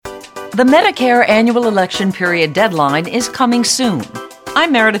The Medicare annual election period deadline is coming soon.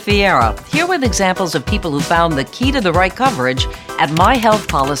 I'm Meredith Vieira, here with examples of people who found the key to the right coverage at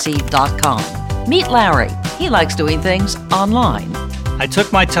myhealthpolicy.com. Meet Larry. He likes doing things online. I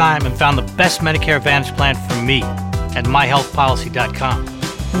took my time and found the best Medicare Advantage plan for me at myhealthpolicy.com.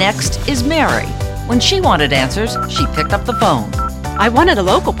 Next is Mary. When she wanted answers, she picked up the phone. I wanted a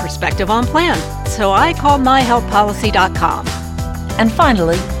local perspective on plans, so I called myhealthpolicy.com. And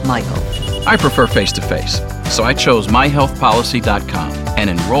finally, Michael. I prefer face-to-face, so I chose myhealthpolicy.com and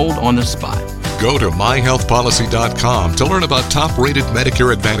enrolled on the spot. Go to myhealthpolicy.com to learn about top-rated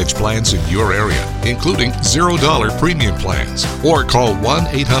Medicare Advantage plans in your area, including $0 premium plans. Or call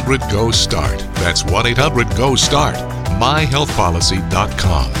 1-800-GO-START. That's 1-800-GO-START.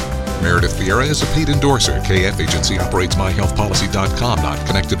 myhealthpolicy.com. Meredith Vieira is a paid endorser. KF Agency operates myhealthpolicy.com, not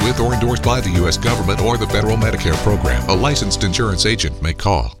connected with or endorsed by the U.S. government or the federal Medicare program. A licensed insurance agent may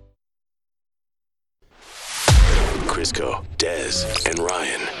call. Crisco, Dez and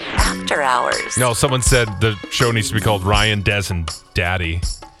Ryan. After Hours. No, someone said the show needs to be called Ryan, Dez, and Daddy.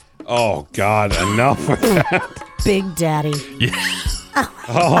 Oh, God, enough with that. Big Daddy. Yeah.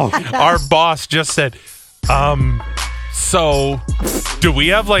 Oh, our boss just said, so do we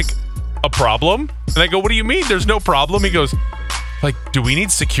have like a problem? And I go, what do you mean? There's no problem. He goes, like, do we need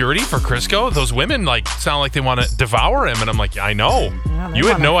security for Crisco? Those women like sound like they want to devour him. And I'm like, I know. Yeah, you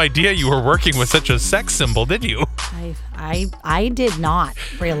had no idea you were working with such a sex symbol, did you? I did not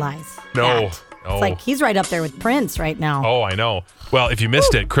realize. No. It's like he's right up there with Prince right now. Oh, I know. Well, if you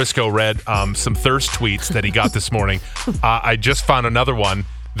missed it, Crisco read some thirst tweets that he got this morning. I just found another one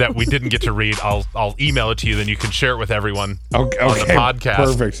that we didn't get to read. I'll email it to you, then you can share it with everyone on the podcast.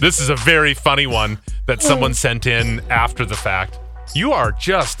 Perfect. This is a very funny one that someone sent in after the fact. You are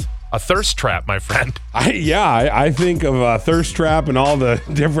just a thirst trap, my friend. I think of a thirst trap and all the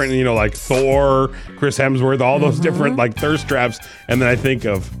different, like Thor, Chris Hemsworth, all those different like thirst traps, and then I think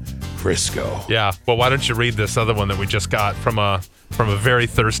of Crisco. Yeah. Well, why don't you read this other one that we just got from a very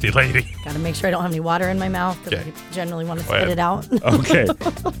thirsty lady? Got to make sure I don't have any water in my mouth because I generally want to spit it out. Okay.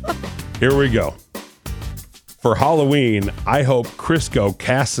 Here we go. For Halloween, I hope Crisco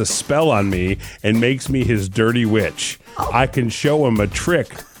casts a spell on me and makes me his dirty witch. I can show him a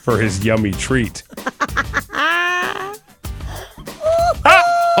trick for his yummy treat.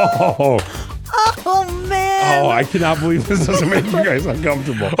 Oh, man. Oh, I cannot believe this doesn't make you guys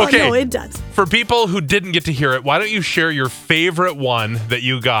uncomfortable. Okay. Oh, no, it does. For people who didn't get to hear it, why don't you share your favorite one that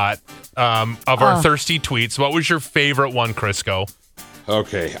you got of our thirsty tweets? What was your favorite one, Crisco?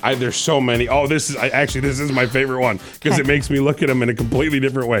 Okay, there's so many. Oh, this is my favorite one because it makes me look at him in a completely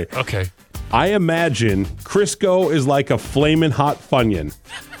different way. Okay. I imagine Crisco is like a flamin' hot Funyun.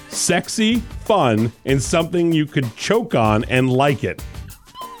 Sexy, fun, and something you could choke on and like it.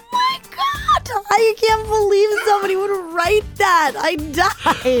 I can't believe somebody would write that. I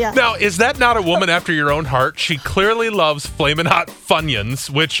die. Now, is that not a woman after your own heart? She clearly loves Flamin' Hot Funyuns,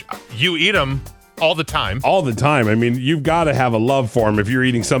 which you eat them all the time. All the time. I mean, you've got to have a love for them if you're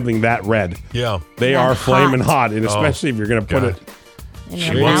eating something that red. Yeah. They are flaming hot, and especially if you're going to put it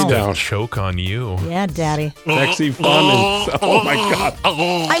She wants to choke on you. Yeah, Daddy. Sexy, fun, and oh my God.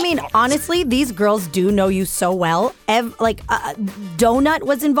 I mean, honestly, these girls do know you so well. Donut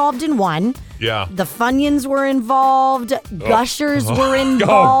was involved in one. Yeah. The Funyuns were involved. Gushers were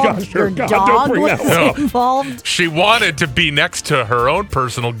involved. Gusher. Your God, dog don't bring was that up. involved. She wanted to be next to her own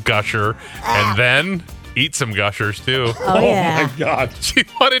personal gusher and then eat some gushers too. Oh, yeah. My God. She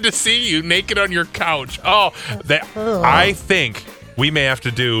wanted to see you naked on your couch. I think we may have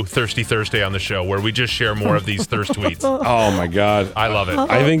to do Thirsty Thursday on the show where we just share more of these thirst tweets. Oh my God. I love it.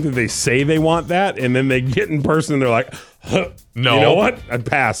 I think that they say they want that and then they get in person and they're like, huh. No. You know what? I'd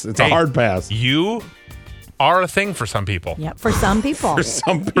pass. It's a hard pass. You are a thing for some people. Yeah, for some people.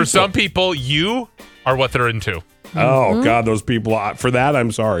 For some people, you are what they're into. Oh, God, those people. For that,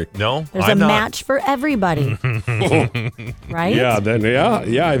 I'm sorry. No, There's I'm a not. match for everybody. Right? Yeah,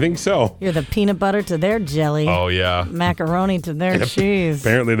 I think so. You're the peanut butter to their jelly. Oh, yeah. Macaroni to their cheese.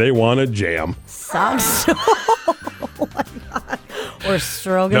 Apparently, they want a jam. Sounds so. Oh, my God. Or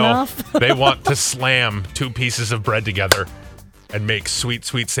stroganoff. No, they want to slam two pieces of bread together and make sweet,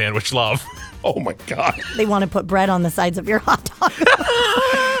 sweet sandwich love. Oh, my God. They want to put bread on the sides of your hot dog.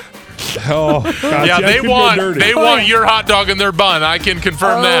 Oh, God, yeah, they want your hot dog in their bun. I can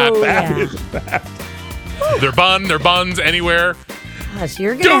confirm that. That is bad. Their buns, anywhere. Gosh,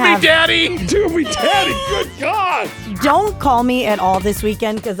 you're gonna Do me, Daddy! Do me, Daddy! Good God! Don't call me at all this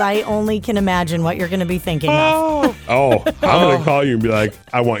weekend because I only can imagine what you're going to be thinking of. Oh, I'm going to call you and be like,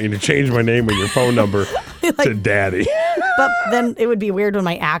 I want you to change my name and your phone number to Daddy. But then it would be weird when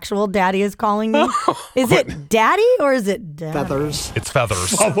my actual daddy is calling me. Is it daddy or is it daddy? Feathers. It's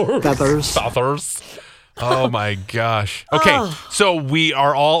feathers. Feathers. Feathers. Oh my gosh. Okay, so we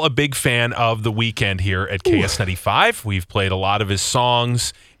are all a big fan of The Weeknd here at KS95. We've played a lot of his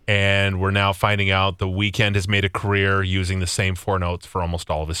songs, and we're now finding out The Weeknd has made a career using the same 4 notes for almost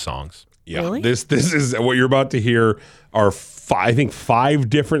all of his songs. Yeah, Really? this is what you're about to hear are I think 5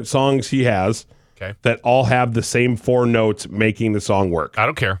 different songs he has that all have the same 4 notes making the song work. I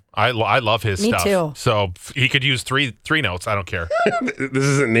don't care. I love his Me stuff. too. So he could use three notes. I don't care. This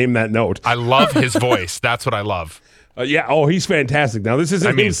isn't Name That Note. I love his voice. That's what I love. He's fantastic. Now, this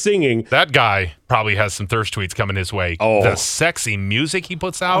isn't him singing. That guy probably has some thirst tweets coming his way. Oh. The sexy music he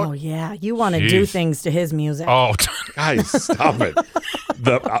puts out. Oh, yeah. You want to do Jeez. things to his music. Oh, Guys, stop it.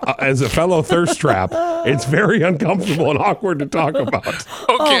 As a fellow thirst trap, it's very uncomfortable and awkward to talk about.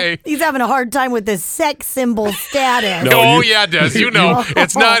 okay. He's having a hard time with this sex symbol status. Yeah, Des, you know,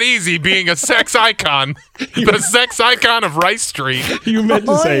 it's not easy being a sex icon. The sex icon of Rice Street. You meant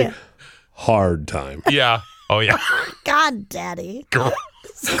to say yeah. hard time. Yeah. Oh, yeah. God, daddy. Gross.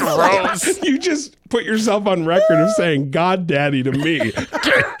 You just put yourself on record of saying God daddy to me.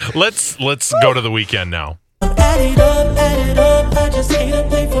 Okay, let's go to The Weeknd now. Add it up, I just ate a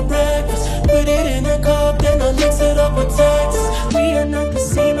plate for breakfast. Put it in a cup, then I mix it up with Texas. We are not the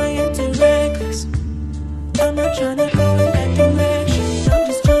same, I am too reckless. I'm not trying to go in that direction. I'm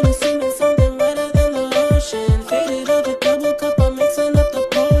just trying to sing in something better than the ocean. Faded up a double cup, I'm mixing up the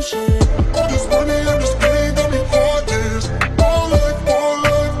potion.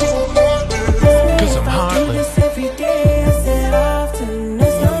 Because I'm heartless. Every day, I said often.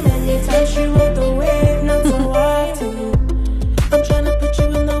 There's not many times you walk the way, not so often. I'm trying to put you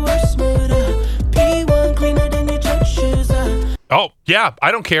in the worst mood. P1 cleaner than your church shoes. Oh, yeah,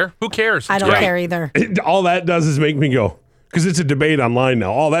 I don't care. Who cares? I It's don't great. care either. All that does is make me go, because it's a debate online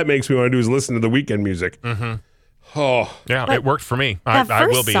now. All that makes me want to do is listen to the Weeknd music. Mm-hmm. Oh. Yeah, it worked for me. that I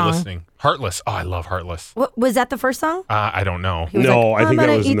will first be song- listening. Heartless. Oh, I love Heartless. What, was that the first song? I don't know. He was No, like, I think I'm that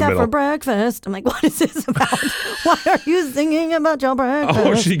gonna was in eat the that middle. for breakfast. I'm like, what is this about? Why are you singing about your breakfast?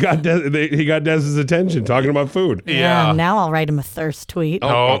 Oh, he got Dez's attention talking about food. Yeah. Now I'll write him a thirst tweet.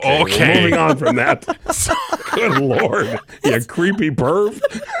 Oh, okay. Well, moving on from that. Good Lord. You creepy perv.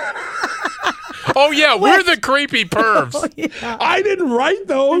 Oh, yeah, we're the creepy pervs. I didn't write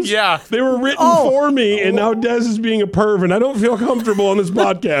those. Yeah. They were written for me, and now Dez is being a perv, and I don't feel comfortable on this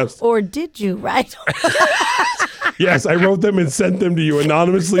podcast. Or did you write? Yes, I wrote them and sent them to you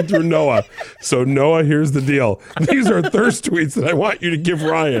anonymously through Noah. So, Noah, here's the deal. These are thirst tweets that I want you to give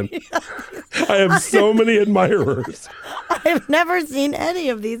Ryan. I have so many admirers. I've never seen any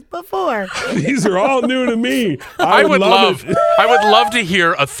of these before. These are all new to me. I would love it. I would love to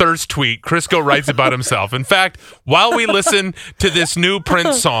hear a thirst tweet Crisco writes about himself. In fact, while we listen to this new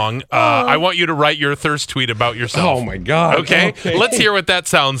Prince song, I want you to write your thirst tweet about yourself. Oh, my God. Okay? Let's hear what that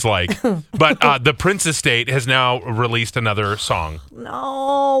sounds like. But the Prince estate has now released another song.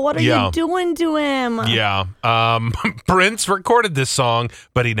 No, what are you doing to him? Yeah. Prince recorded this song,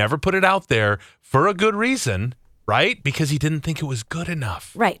 but he never put it out there for a good reason, right? Because he didn't think it was good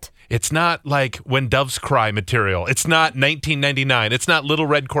enough. Right. It's not like When Doves Cry material. It's not 1999. It's not Little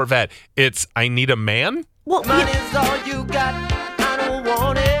Red Corvette. It's I Need a Man. Well, Money's all you got, I don't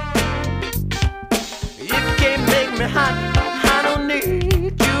want it. If you can't make me hot, I don't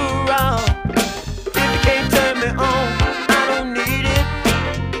need you around. If you can't turn me on, I don't need it.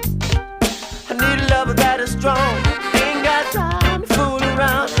 I need a lover that is strong. Ain't got time to fool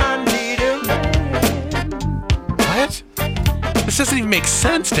around. I need a man. What? This doesn't even make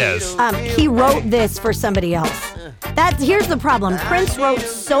sense, Des. he wrote this for somebody else. Here's the problem. Prince wrote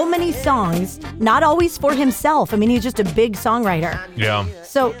so many songs, not always for himself. I mean, he's just a big songwriter. Yeah.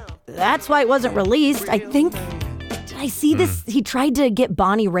 So that's why it wasn't released. I think, did I see this? He tried to get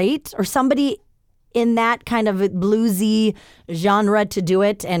Bonnie Raitt or somebody in that kind of bluesy genre to do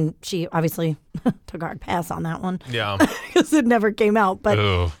it. And she obviously took a hard pass on that one. Yeah. Because it never came out. But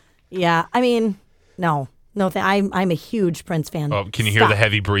Ugh. yeah, I mean, no, I'm a huge Prince fan. Oh, can you hear the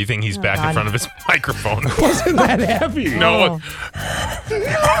heavy breathing? He's back in front of his microphone. Wasn't that heavy? No.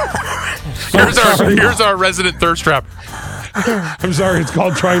 Here's our resident thirst trap. I'm sorry, it's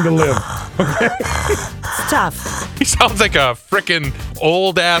called Trying to Live. Okay? It's tough. He sounds like a frickin'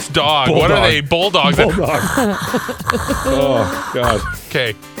 old ass dog. Bulldog. What are they? Bulldogs. Bulldog. Oh, God.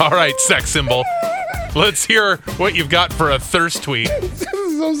 Okay. All right, sex symbol. Let's hear what you've got for a thirst tweet. This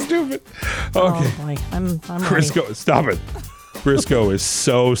is so stupid. Okay. Oh, boy. I'm Crisco, stop it. Crisco is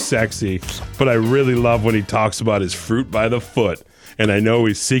so sexy, but I really love when he talks about his fruit by the foot. and I know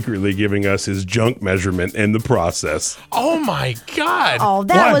he's secretly giving us his junk measurement in the process. Oh my God! Oh,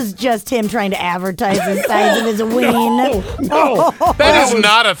 that was just him trying to advertise the size of his ween. No, that is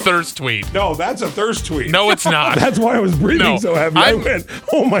not a thirst tweet. No, that's a thirst tweet. No, it's not. That's why I was breathing so heavy. I went,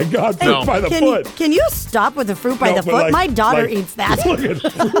 oh my God, fruit by the foot. Can you stop with the fruit by the foot? My daughter eats that. Look at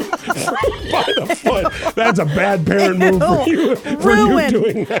fruit by the foot. That's a bad parent move for you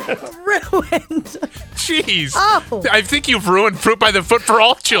doing that. Ruined. Jeez. Oh. I think you've ruined fruit by the foot for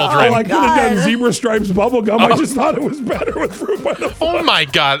all children. Oh, I could have done Zebra Stripes bubble gum. I just thought it was better with fruit by the foot. Oh my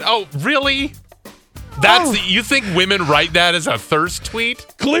God. Oh, really? You think women write that as a thirst tweet?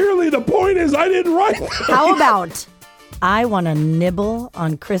 Clearly, the point is I didn't write that. How about I want to nibble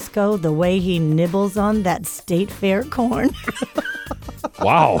on Crisco the way he nibbles on that State Fair corn?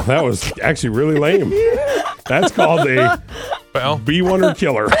 Wow, that was actually really lame. That's called a bee-wonder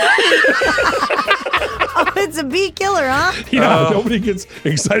killer. Oh, it's a bee killer, huh? Yeah, nobody gets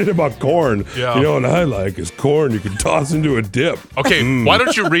excited about corn. Yeah. You know what I like is corn you can toss into a dip. Okay, why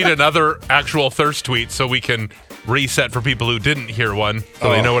don't you read another actual thirst tweet so we can reset for people who didn't hear one so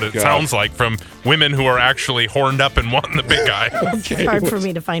they know what it sounds like from women who are actually horned up and wanting the big guy. Okay. It's hard for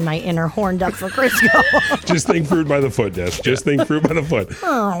me to find my inner horned up for Crisco. Just think fruit by the foot, Des. Just think fruit by the foot.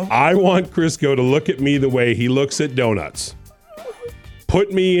 Oh. I want Crisco to look at me the way he looks at donuts.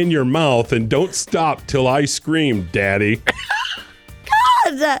 Put me in your mouth and don't stop till I scream, Daddy.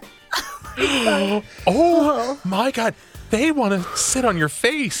 God! Oh my God. They want to sit on your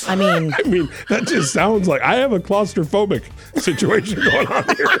face. I mean, that just sounds like I have a claustrophobic situation going on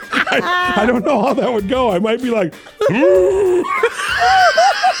here. I don't know how that would go. I might be like,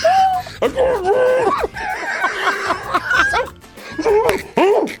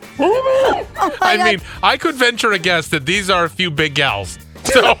 I could venture a guess that these are a few big gals.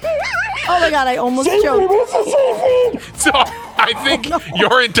 So, oh my God, I almost choked. So I think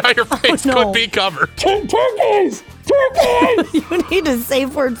your entire face could be covered. Turkeys! You need a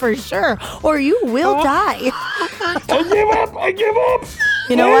safe word for sure, or you will die. I give up.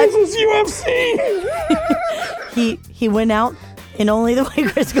 You know what? This is UFC. He went out in only the way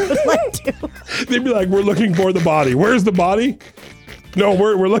Crisco would like to. They'd be like, we're looking for the body. Where's the body? No,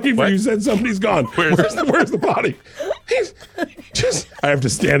 we're looking for you. Said somebody's gone. Where's the body? I have to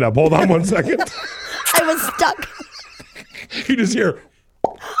stand up. Hold on 1 second. I was stuck. You just hear.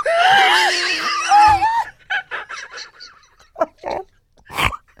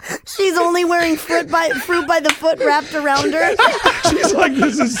 She's only wearing fruit by the foot wrapped around her. She's like,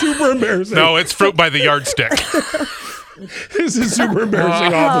 this is super embarrassing. No, it's fruit by the yardstick. This is super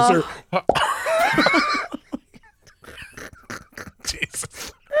embarrassing, officer.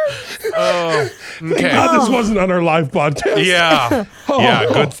 Jesus. Oh, okay. Thank God this wasn't on our live podcast. Yeah. Yeah,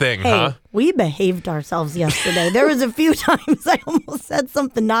 good thing, huh? We behaved ourselves yesterday. There was a few times I almost said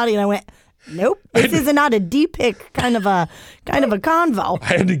something naughty and I went, nope, this is not a D-pick kind of a convo.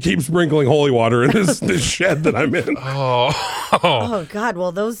 I had to keep sprinkling holy water in this shed that I'm in. Oh, God.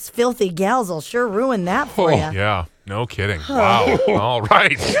 Well, those filthy gals will sure ruin that for you. Yeah. No kidding. Wow. All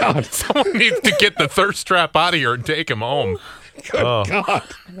right. God. Someone needs to get the thirst trap out of here and take him home. Good God.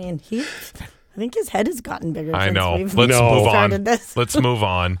 I mean, I think his head has gotten bigger. I know. We've Let's move on. this. Let's move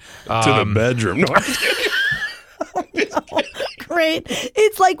on. To the bedroom. No, I'm kidding. Great.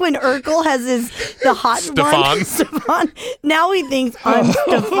 It's like when Urkel has the hot one. Stefan. Now he thinks I'm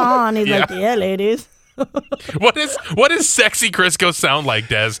Stefan. He's like, yeah, ladies. What does sexy Crisco sound like,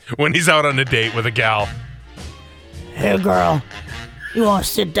 Des, when he's out on a date with a gal? Hey, girl. You want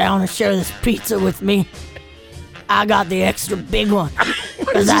to sit down and share this pizza with me? I got the extra big one.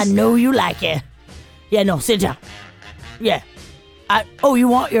 Because I know you like it. Yeah, no, sit down. Yeah. You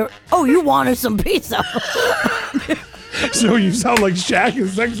wanted some pizza. So you sound like Shaq and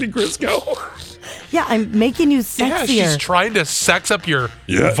sexy Crisco. Yeah, I'm making you sexier. Yeah, she's trying to sex up your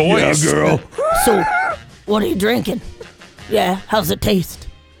voice. Yeah, girl. So, what are you drinking? Yeah, how's it taste?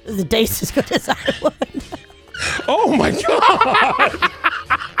 Does it taste as good as I would? Oh, my God.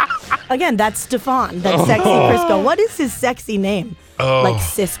 Again, that's Stefan. That's sexy Crisco. What is his sexy name? Like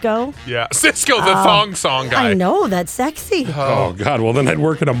Cisco? Yeah, Cisco, the thong song guy. I know, that's sexy. Oh, God. Well, then I'd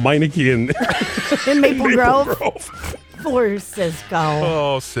work at a Meineke in Maple Grove. Poor Cisco.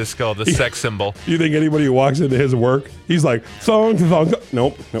 Oh, Cisco, the sex symbol. You think anybody who walks into his work, he's like, thong.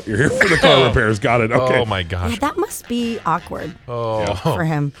 Nope, you're here for the car repairs. Got it. Okay. Oh, my gosh. Yeah, that must be awkward for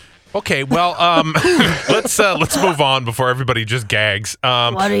him. Okay, well, let's move on before everybody just gags.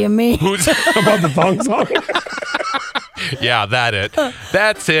 What do you mean? About the thong song? Yeah,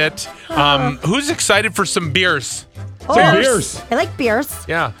 that's it. Who's excited for some beers? Some beers. I like beers.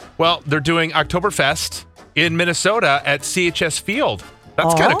 Yeah. Well, they're doing Oktoberfest in Minnesota at CHS Field.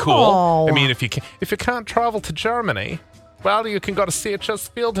 That's kind of cool. I mean, if you can't travel to Germany, well, you can go to CHS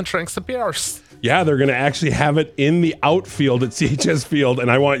Field and drink some beers. Yeah, they're going to actually have it in the outfield at CHS Field,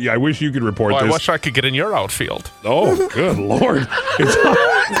 and I wish you could report this. I wish I could get in your outfield. Oh, good Lord.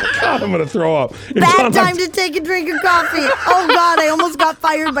 God, I'm going to throw up. Bad time to take a drink of coffee. Oh, God, I almost got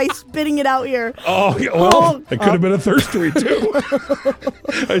fired by spitting it out here. Oh, well, it could have been a thirst tweet, too.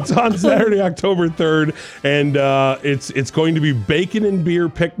 It's on Saturday, October 3rd, and it's going to be bacon and beer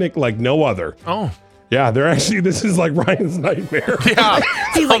picnic like no other. Oh. Yeah, this is like Ryan's nightmare. Yeah,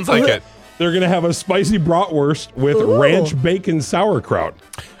 sounds like it. They're going to have a spicy bratwurst with ranch bacon sauerkraut.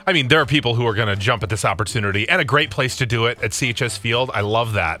 I mean, there are people who are going to jump at this opportunity, and a great place to do it at CHS Field. I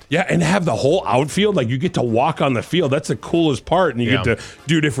love that. Yeah, and have the whole outfield. Like, you get to walk on the field. That's the coolest part. And you get to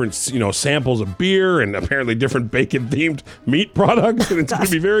do different, samples of beer and apparently different bacon-themed meat products. And it's going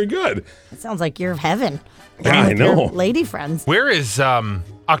to be very good. It sounds like you're heaven. Yeah, I know. Your lady friends. Where is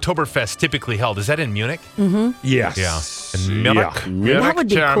Oktoberfest typically held? Is that in Munich? Mm-hmm. Yes. Yeah. In Munich. Yeah. Munich, That would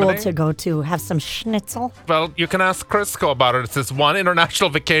be Germany. cool to go to. Have some schnitzel. Well, you can ask Crisco about it. It's his one international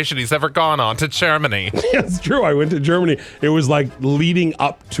vacation he's ever gone on to Germany. Yeah, it's true. I went to Germany. It was like leading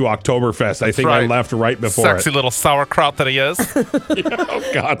up to Oktoberfest. I think I left right before Sexy little sauerkraut that he is.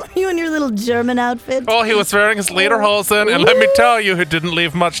 Oh, God. You in your little German outfit. Oh, he was wearing his lederhosen, and let me tell you, he didn't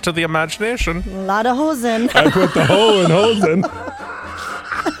leave much to the imagination. A lot of hosen. I put the hole in hosen.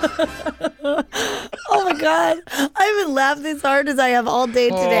 Oh my God. I haven't laughed this hard as I have all day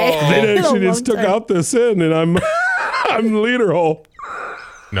today. They In a actually long just took time. out the sin, and I'm the leader hole.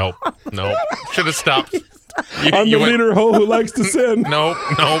 Nope. Should have stopped. I'm the leader hole who likes to sin. Nope.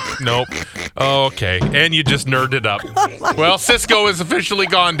 Okay, and you just nerded up. Well, Cisco is officially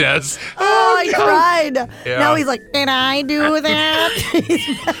gone, Dez. Oh, I cried. Yeah. Now he's like, did I do that?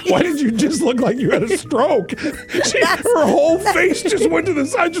 Why did you just look like you had a stroke? Her whole face just went to the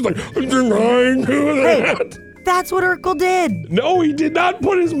side. She's like, did I do that? That's what Urkel did. No, he did not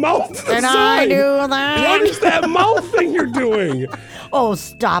put his mouth to the Did side. I do that? What is that mouth thing you're doing? Oh,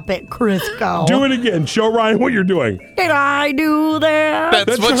 stop it, Crisco. Do it again. Show Ryan what you're doing. Did I do that?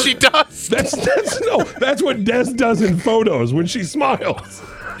 That's what she does. That's what Des does in photos when she smiles.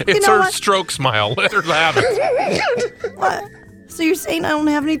 It's her stroke smile. Let her have it. What? So you're saying I don't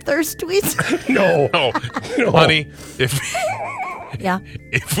have any thirst tweets? No. Honey, if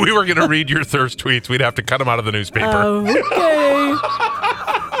we were going to read your thirst tweets, we'd have to cut them out of the newspaper. Okay.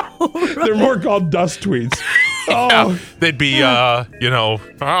 They're more called dust tweets. Yeah, they'd be, saw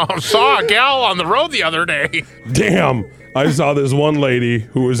a gal on the road the other day. Damn. I saw this one lady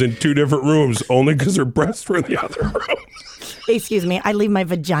who was in 2 different rooms only because her breasts were in the other room. Excuse me, I leave my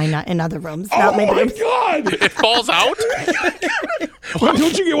vagina in other rooms, not my boobs. God! It falls out? Well,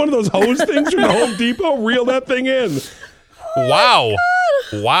 don't you get one of those hose things from the Home Depot? Reel that thing in. Wow.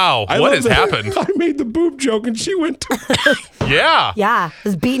 What has happened? I made the boob joke and she went to it. Yeah. Yeah, I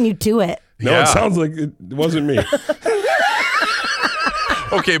was beating you to it. No, it sounds like it wasn't me.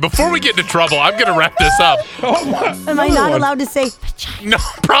 Okay, before we get into trouble, I'm going to wrap this up. Am I not allowed to say No,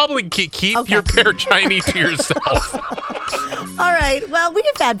 probably keep your pear Chinese to yourself. All right. Well, we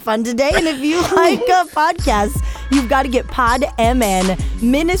have had fun today. And if you like podcasts, you've got to get Pod MN,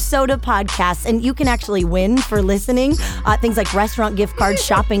 Minnesota Podcasts. And you can actually win for listening. Things like restaurant gift cards,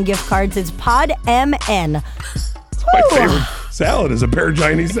 shopping gift cards. It's Pod MN. My favorite salad is a pear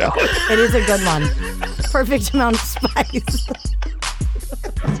Chinese salad. It is a good one. Perfect amount of spice.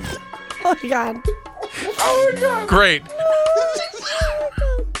 Oh, my God. Great.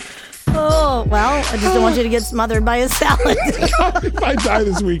 Oh, well, I just don't want you to get smothered by a salad. If I die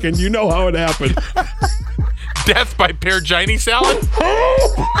this weekend, you know how it happened. Death by pear Chinese salad?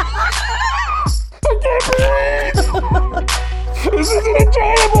 This is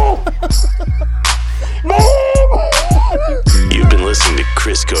enjoyable. You've been listening to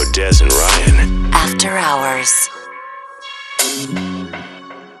Crisco, Dez, and Ryan. After Hours.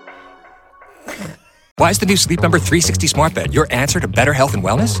 Why is the new Sleep Number 360 smart bed your answer to better health and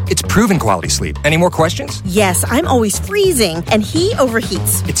wellness? It's proven quality sleep. Any more questions? Yes, I'm always freezing, and he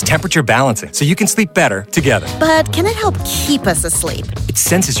overheats. It's temperature balancing, so you can sleep better together. But can it help keep us asleep? It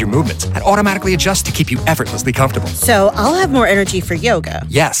senses your movements and automatically adjusts to keep you effortlessly comfortable. So I'll have more energy for yoga.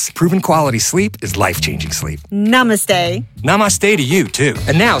 Yes, proven quality sleep is life-changing sleep. Namaste. Namaste to you, too.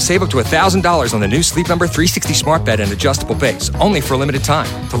 And now, save up to $1,000 on the new Sleep Number 360 smart bed and adjustable base, only for a limited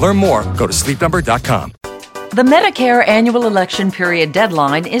time. To learn more, go to sleepnumber.com. The Medicare annual election period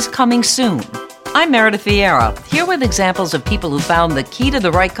deadline is coming soon. I'm Meredith Vieira, here with examples of people who found the key to the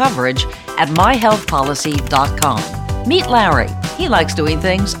right coverage at myhealthpolicy.com. Meet Larry. He likes doing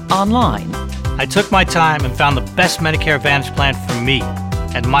things online. I took my time and found the best Medicare Advantage plan for me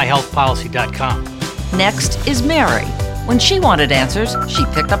at myhealthpolicy.com. Next is Mary. When she wanted answers, she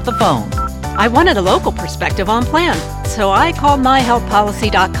picked up the phone. I wanted a local perspective on plan, so I called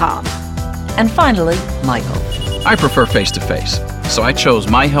myhealthpolicy.com. And finally, Michael. I prefer face-to-face, so I chose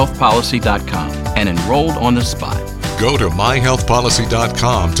myhealthpolicy.com and enrolled on the spot. Go to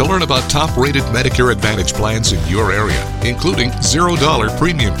myhealthpolicy.com to learn about top-rated Medicare Advantage plans in your area, including $0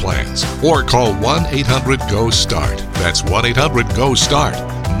 premium plans. Or call 1-800-GO-START. That's 1-800-GO-START.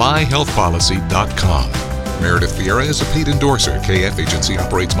 myhealthpolicy.com. Meredith Vieira is a paid endorser. KF Agency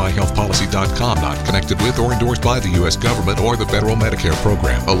operates myhealthpolicy.com, not connected with or endorsed by the U.S. government or the federal Medicare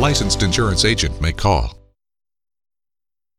program. A licensed insurance agent may call.